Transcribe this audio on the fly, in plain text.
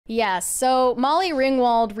Yes. So Molly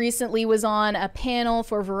Ringwald recently was on a panel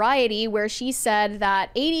for Variety where she said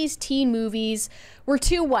that 80s teen movies were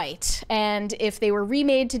too white, and if they were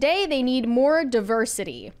remade today, they need more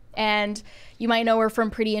diversity. And you might know her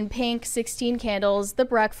from Pretty in Pink, 16 Candles, The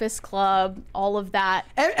Breakfast Club, all of that.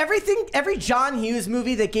 Every John Hughes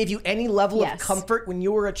movie that gave you any level of comfort when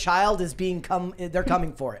you were a child is they're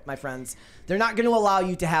coming for it, my friends. They're not going to allow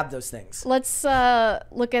you to have those things. Let's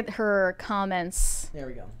look at her comments. There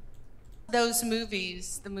we go. Those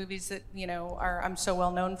movies, the movies that, you know, I'm so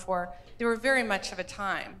well known for, they were very much of a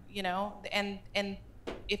time, you know, and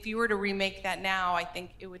if you were to remake that now, I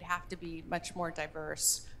think it would have to be much more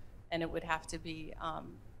diverse, and it would have to be,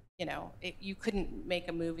 you know, you couldn't make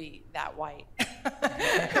a movie that white.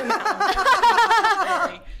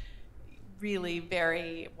 Really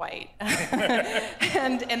very white,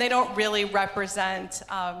 and they don't really represent,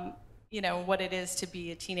 you know, what it is to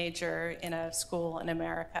be a teenager in a school in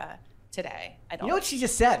America today. I don't. You know what she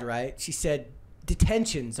just said, right? She said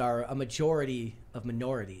detentions are a majority of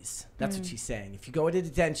minorities. That's what she's saying. If you go into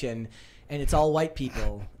detention and it's all white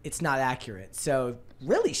people, it's not accurate. So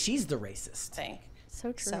really, she's the racist.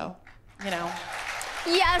 So true. So, you know.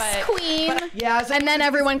 Yes, queen. Yeah, and then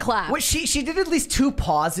everyone clapped. Well, she did at least 2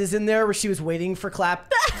 pauses in there where she was waiting for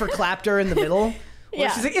clapter in the middle.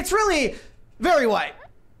 Yeah. She's like, it's really very white.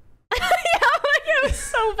 It was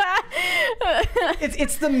so bad.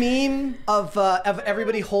 It's the meme of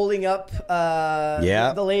everybody holding up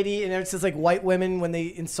the lady, and it says like white women when they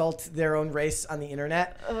insult their own race on the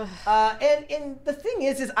internet. And the thing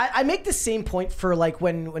is I make the same point for like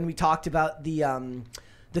when we talked about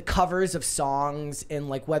the covers of songs and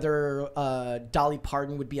like whether Dolly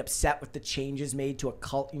Parton would be upset with the changes made to a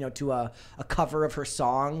cover of her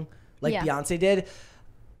song like Beyonce did.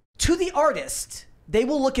 To the artist, they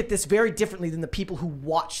will look at this very differently than the people who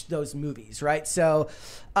watched those movies, right? So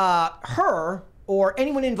her or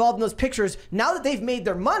anyone involved in those pictures, now that they've made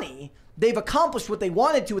their money, they've accomplished what they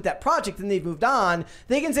wanted to with that project and they've moved on,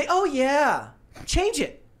 they can say, oh yeah, change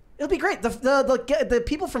it. It'll be great. The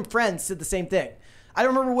people from Friends said the same thing. I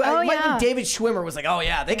don't remember. It might have been David Schwimmer was like, oh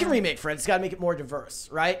yeah, they can remake Friends. It's got to make it more diverse,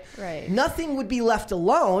 right? Right. Nothing would be left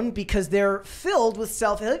alone because they're filled with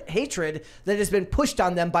self-hatred that has been pushed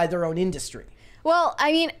on them by their own industry. Well,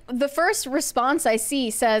 I mean, the first response I see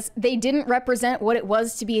says they didn't represent what it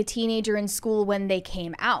was to be a teenager in school when they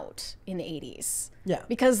came out in the 80s. Yeah.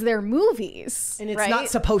 Because they're movies. And it's not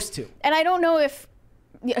supposed to. And I don't know if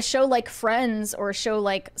a show like Friends or a show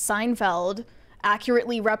like Seinfeld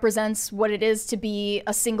accurately represents what it is to be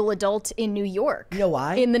a single adult in New York. You know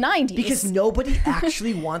why? In the 90s. Because nobody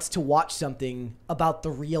actually wants to watch something about the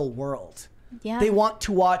real world. Yeah. They want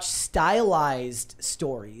to watch stylized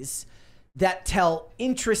stories that tell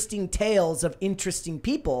interesting tales of interesting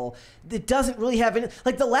people that doesn't really have any,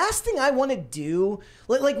 like the last thing I want to do,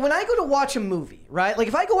 like when I go to watch a movie, right? Like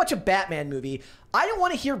if I go watch a Batman movie, I don't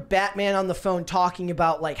want to hear Batman on the phone talking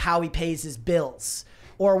about like how he pays his bills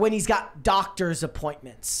or when he's got doctor's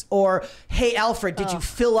appointments or, hey, Alfred, did you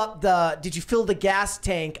fill the gas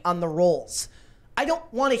tank on the rolls? I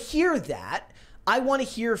don't want to hear that. I want to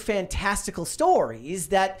hear fantastical stories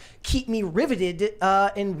that keep me riveted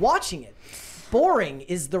in watching it. Boring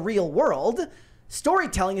is the real world.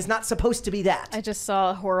 Storytelling is not supposed to be that. I just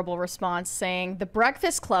saw a horrible response saying The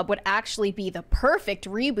Breakfast Club would actually be the perfect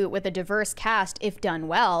reboot with a diverse cast if done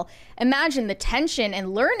well. Imagine the tension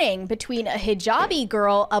and learning between a hijabi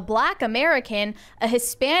girl, a black American, a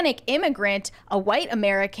Hispanic immigrant, a white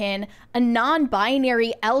American, a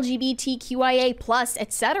non-binary LGBTQIA+,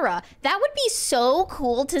 etc. That would be so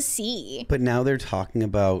cool to see. But now they're talking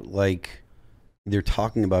about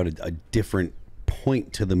a different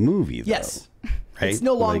point to the movie, though. Yes. Right? It's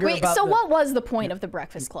no longer Wait, about so what was the point of The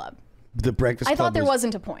Breakfast Club? The Breakfast Club. I thought there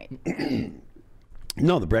wasn't a point.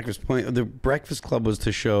 No, the Breakfast Club was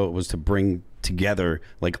to bring together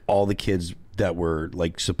like all the kids that were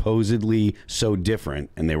like supposedly so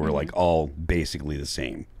different, and they were like all basically the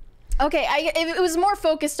same. Okay, it was more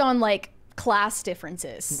focused on like class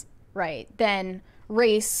differences, right, than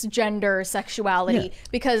race, gender, sexuality,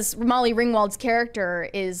 because Molly Ringwald's character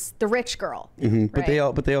is the rich girl. But right?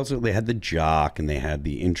 they had the jock and they had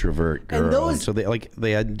the introvert girl, and so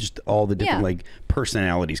they had just all the different like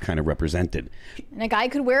personalities kind of represented. And a guy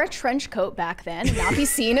could wear a trench coat back then and not be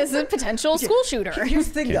seen as a potential school shooter. Here's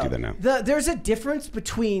the thing, Can't do that now. There's a difference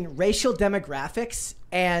between racial demographics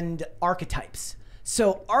and archetypes.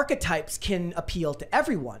 So archetypes can appeal to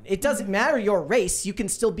everyone. It doesn't matter your race. You can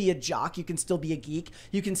still be a jock. You can still be a geek.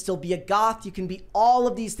 You can still be a goth. You can be all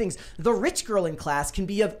of these things. The rich girl in class can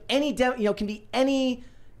be of any, can be any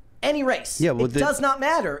Any race. Yeah, well, it does not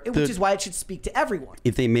matter, which is why it should speak to everyone.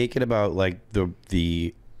 If they make it about like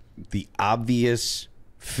the obvious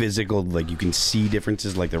physical, like you can see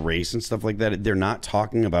differences like the race and stuff like that, they're not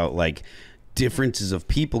talking about like differences of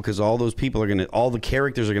people, because all those people are all the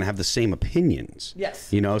characters are gonna have the same opinions.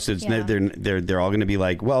 Yes. You know, so it's they're all gonna be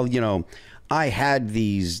like, well, you know, I had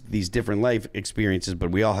these different life experiences,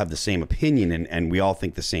 but we all have the same opinion and we all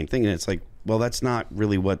think the same thing. And it's like, well, that's not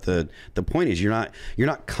really what the point is. You're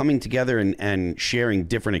not coming together and sharing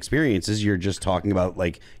different experiences. You're just talking about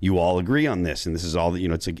like, you all agree on this, and this is all that, you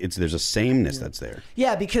know, there's a sameness that's there.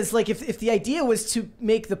 Yeah, because like if the idea was to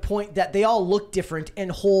make the point that they all look different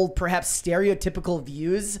and hold perhaps stereotypical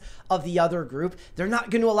views of the other group, they're not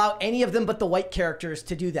going to allow any of them but the white characters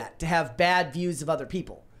to do that, to have bad views of other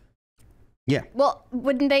people. Yeah. Well,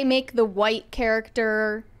 wouldn't they make the white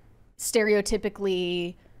character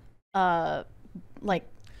stereotypically like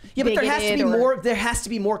yeah, but there has to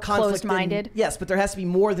be more conflict. Closed-minded. Yes, but there has to be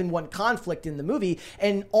more than one conflict in the movie,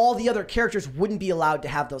 and all the other characters wouldn't be allowed to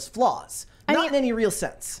have those flaws. Not in any real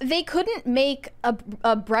sense. They couldn't make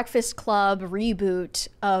a Breakfast Club reboot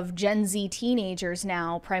of Gen Z teenagers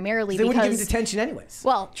now, primarily they because wouldn't give them detention anyways.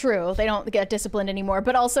 Well, true, they don't get disciplined anymore,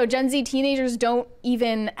 but also Gen Z teenagers don't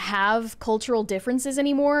even have cultural differences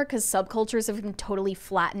anymore because subcultures have been totally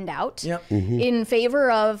flattened out. Yep. In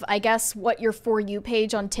favor of, I guess, what your For You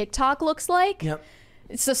page on TikTok looks like. Yep.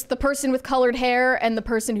 It's just the person with colored hair and the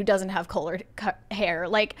person who doesn't have colored hair.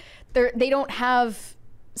 Like they don't have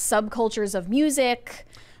subcultures of music,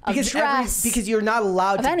 of dress, because you're not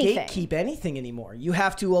allowed to anything. gatekeep anything anymore. You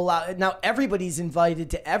have to allow, now everybody's invited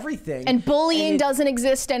to everything. And bullying doesn't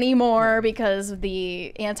exist anymore because of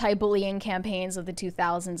the anti-bullying campaigns of the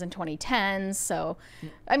 2000s and 2010s. So,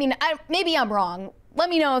 I mean, maybe I'm wrong. Let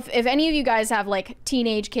me know if any of you guys have like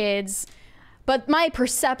teenage kids. But my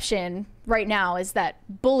perception right now is that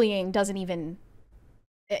bullying doesn't even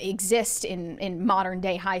exist in modern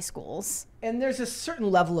day high schools. And there's a certain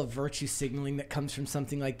level of virtue signaling that comes from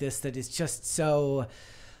something like this that is just so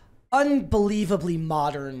unbelievably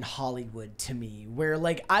modern Hollywood to me, where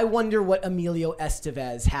like I wonder what Emilio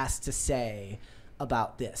Estevez has to say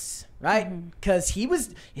about this, right? Because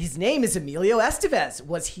his name is Emilio Estevez.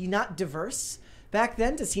 Was he not diverse back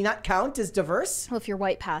then? Does he not count as diverse? Well, if you're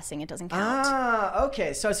white passing, it doesn't count. Ah,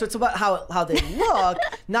 okay. So it's about how they look,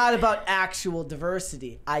 not about actual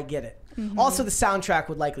diversity. I get it. Also, the soundtrack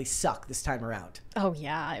would likely suck this time around. Oh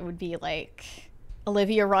yeah, it would be like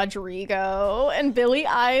Olivia Rodrigo and Billie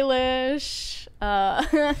Eilish.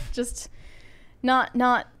 Just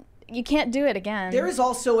not. You can't do it again. There is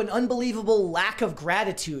also an unbelievable lack of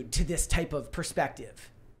gratitude to this type of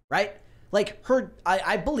perspective, right? Like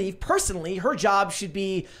I believe personally, her job should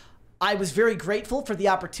be, I was very grateful for the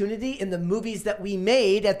opportunity, and the movies that we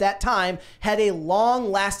made at that time had a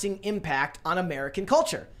long-lasting impact on American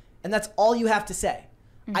culture. And that's all you have to say.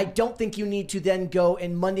 I don't think you need to then go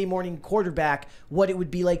and Monday morning quarterback what it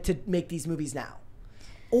would be like to make these movies now.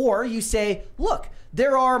 Or you say, look,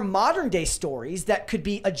 there are modern day stories that could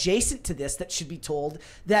be adjacent to this that should be told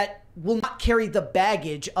that will not carry the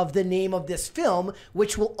baggage of the name of this film,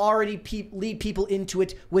 which will already lead people into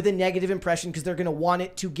it with a negative impression because they're going to want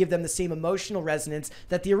it to give them the same emotional resonance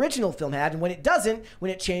that the original film had. And when it doesn't, when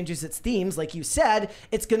it changes its themes, like you said,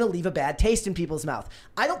 it's going to leave a bad taste in people's mouth.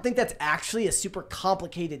 I don't think that's actually a super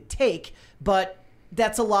complicated take, but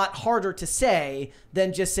that's a lot harder to say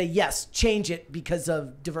than just say, yes, change it because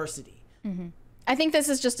of diversity. I think this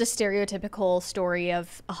is just a stereotypical story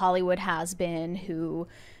of a Hollywood has-been who,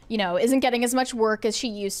 you know, isn't getting as much work as she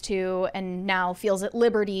used to and now feels at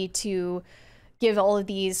liberty to give all of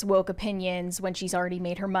these woke opinions when she's already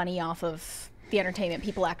made her money off of the entertainment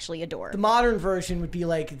people actually adore. The modern version would be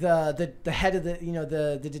like the head of the, you know,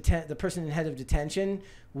 the person in head of detention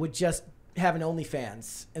would just have an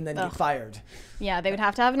OnlyFans and then get fired. Yeah, they would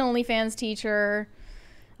have to have an OnlyFans teacher,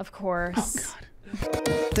 of course. Oh, God.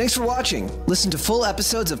 Thanks for watching. Listen to full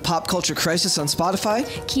episodes of Pop Culture Crisis on Spotify.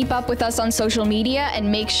 Keep up with us on social media and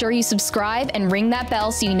make sure you subscribe and ring that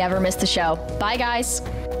bell so you never miss the show. Bye, guys.